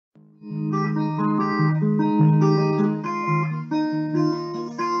Theodore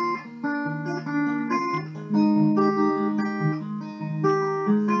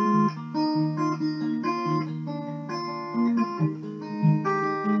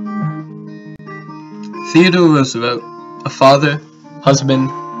Roosevelt, a father, husband,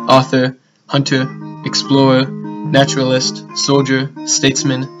 author, hunter, explorer, naturalist, soldier,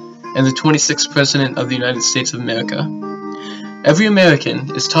 statesman, and the 26th President of the United States of America. Every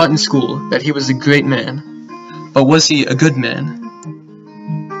American is taught in school that he was a great man, but was he a good man?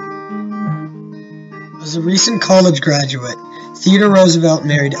 As a recent college graduate, Theodore Roosevelt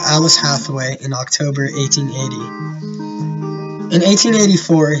married Alice Hathaway in October 1880. In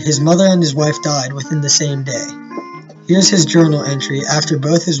 1884, his mother and his wife died within the same day. Here's his journal entry after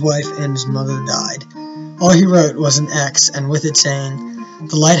both his wife and his mother died. All he wrote was an X, and with it saying,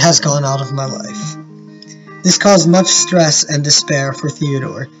 "The light has gone out of my life." This caused much stress and despair for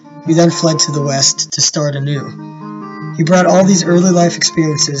Theodore, who then fled to the West to start anew. He brought all these early life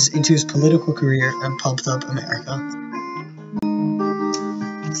experiences into his political career and pumped up America.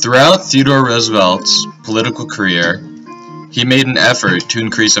 Throughout Theodore Roosevelt's political career, he made an effort to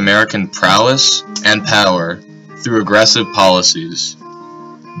increase American prowess and power through aggressive policies.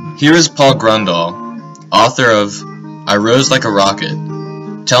 Here is Paul Grundahl, author of I Rose Like a Rocket,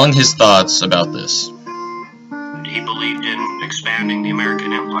 telling his thoughts about this. He believed in expanding the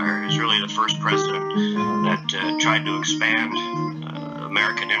American empire. He was really the first president that tried to expand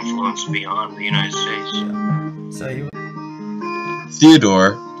American influence beyond the United States.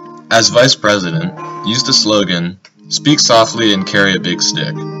 Theodore, as vice president, used the slogan, "Speak softly and carry a big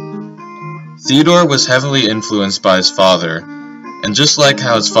stick." Theodore was heavily influenced by his father, and just like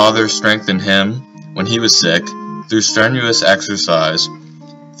how his father strengthened him when he was sick through strenuous exercise,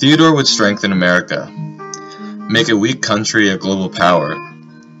 Theodore would strengthen America, make a weak country a global power,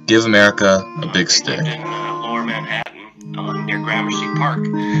 give America a big stick. He lived in Lower Manhattan near Gramercy Park,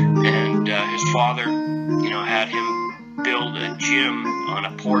 and his father, had him build a gym on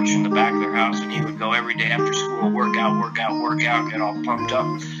a porch in the back of their house, and he would go every day after school, work out, get all pumped up,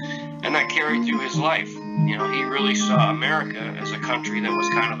 and that carried through his life. He really saw America as a country that was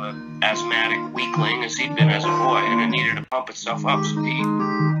kind of an asthmatic weakling as he'd been as a boy, and it needed to pump itself up, so he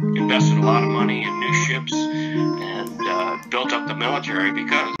invested a lot of money in new ships and built up the military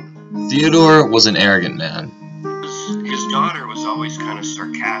because Theodore was an arrogant man. His daughter was always kind of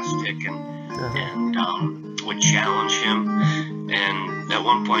sarcastic and would challenge him, and at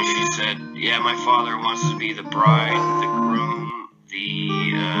one point she said, "Yeah, my father wants to be the bride, the groom,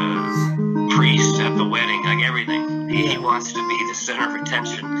 the priest at the wedding, like everything. He wants to be the center of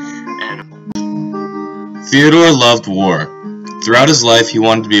attention." And Theodore loved war. Throughout his life, he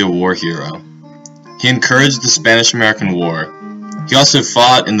wanted to be a war hero. He encouraged the Spanish-American War. He also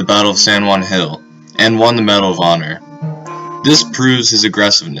fought in the Battle of San Juan Hill and won the Medal of Honor. This proves his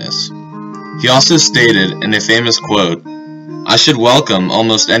aggressiveness. He also stated in a famous quote, "I should welcome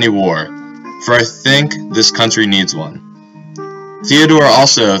almost any war, for I think this country needs one." Theodore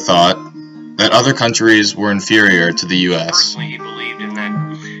also thought that other countries were inferior to the U.S. Personally, he believed in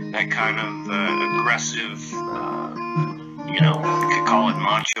that kind of aggressive, you could call it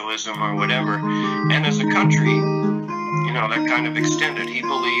machoism or whatever. And as a country, that kind of extended. He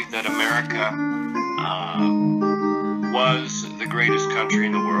believed that America was the greatest country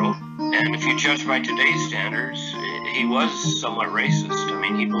in the world. And if you judge by today's standards, he was somewhat racist. I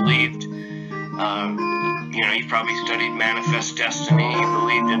mean, he believed, he probably studied Manifest Destiny. He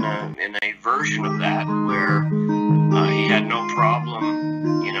believed in a version of that where he had no problem,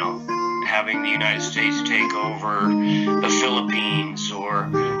 having the United States take over the Philippines or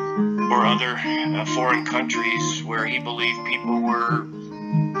other foreign countries where he believed people were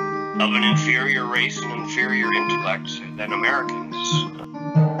of an inferior race and inferior intellect than Americans.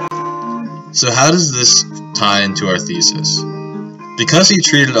 So how does this tie into our thesis? Because he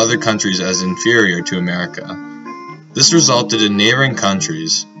treated other countries as inferior to America, this resulted in neighboring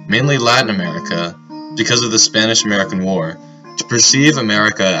countries, mainly Latin America, because of the Spanish-American War, to perceive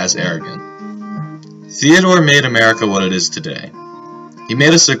America as arrogant. Theodore made America what it is today. He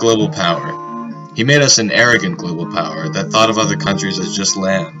made us a global power. He made us an arrogant global power that thought of other countries as just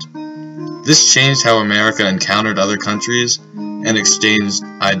land. This changed how America encountered other countries and exchanged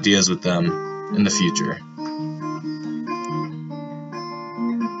ideas with them in the future.